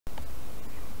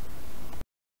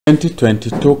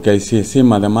2022 Kcse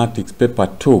Mathematics Paper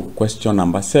 2, question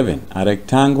number 7. A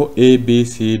rectangle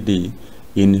ABCD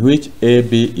in which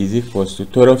AB is equals to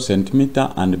 12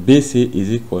 centimeter and BC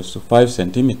is equals to 5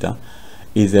 centimeter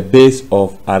is a base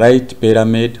of a right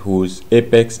pyramid whose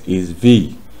apex is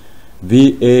V.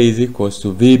 VA is equals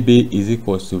to VB is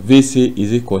equals to VC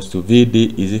is equals to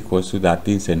VD is equals to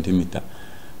 13 centimeter.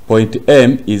 Point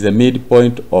M is the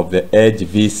midpoint of the edge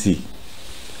VC.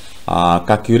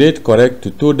 Calculate correct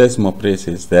to 2 decimal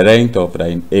places the length of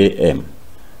line AM,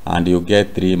 and you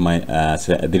get 3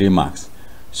 marks.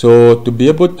 So to be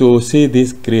able to see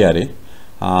this clearly,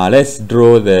 let's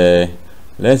draw the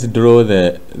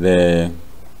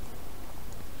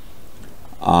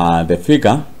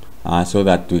figure so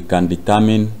that we can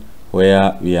determine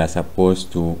where we are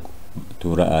supposed to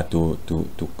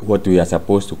what we are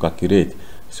supposed to calculate.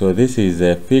 So this is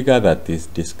a figure that is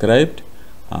described.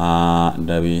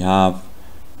 That we have,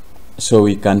 so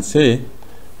we can say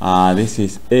this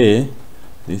is A,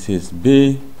 this is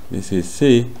B, this is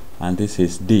C, and this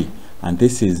is D, and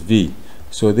this is V.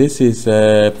 So this is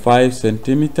 5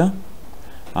 centimeter,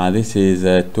 this is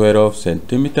 12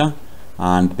 centimeter,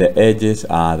 and the edges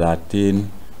are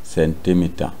 13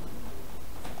 centimeter.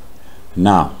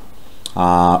 Now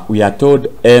we are told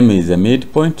M is a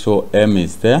midpoint, so M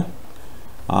is there.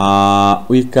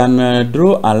 We can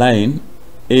draw a line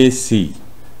AC.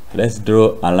 Let's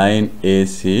draw a line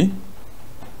AC.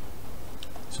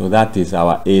 So that is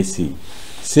our AC.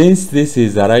 Since this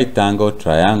is a right angle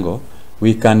triangle,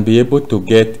 we can be able to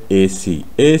get AC.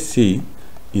 AC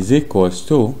is equals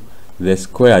to the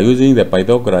square, using the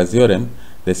Pythagoras theorem,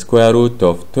 the square root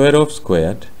of 12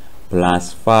 squared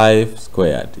plus 5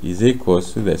 squared is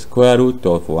equals to the square root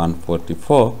of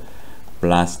 144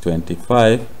 plus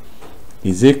 25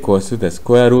 is equals to the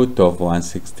square root of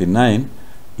 169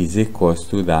 is equals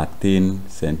to 13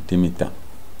 centimeter.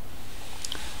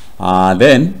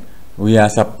 Then we are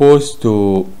supposed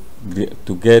to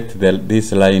get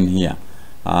this line here.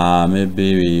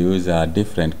 Maybe we use a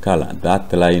different color,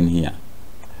 that line here.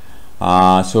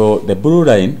 So the blue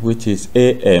line, which is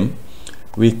AM,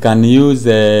 we can use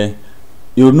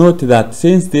you note that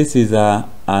since this is an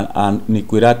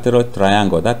equilateral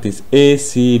triangle, that is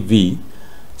ACV,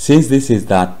 since this is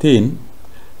 13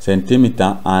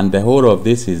 centimeter and the whole of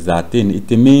this is 13,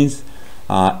 it means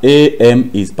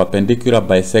AM is perpendicular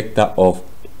bisector of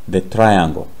the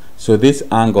triangle. So this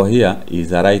angle here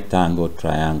is a right angle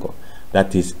triangle,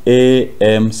 that is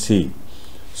AMC.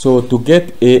 So to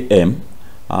get AM,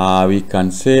 we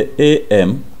can say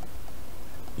AM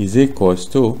is equals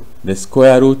to the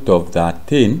square root of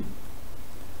 13.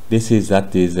 This is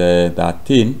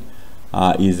 13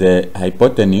 is a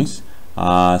hypotenuse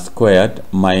squared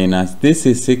minus this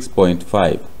is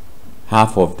 6.5,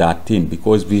 half of 13,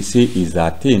 because BC is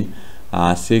 13,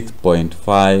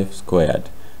 6.5 squared.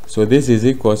 So this is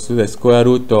equals to the square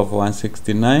root of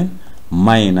 169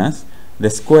 minus the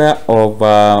square of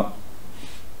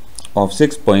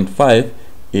 6.5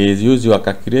 is, use your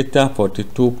calculator,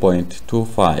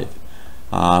 42.25.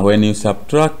 When you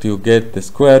subtract, you get the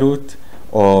square root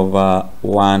of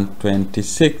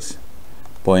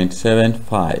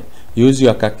 126.75. Use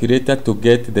your calculator to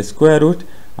get the square root,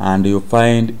 and you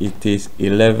find it is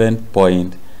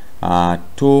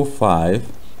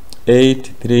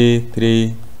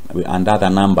 11.25833 and other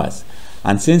numbers.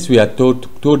 And since we are told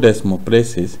 2 decimal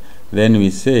places, then we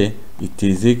say it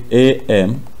is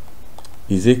AM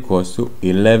is equals to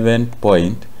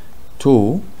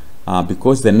 11.2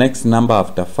 because the next number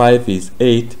after 5 is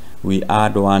 8. We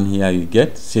add 1 here, you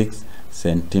get 6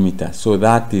 centimeters. So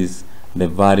that is the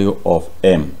value of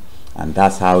M. And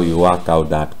that's how you work out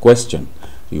that question.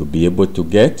 You'll be able to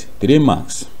get 3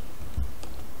 marks.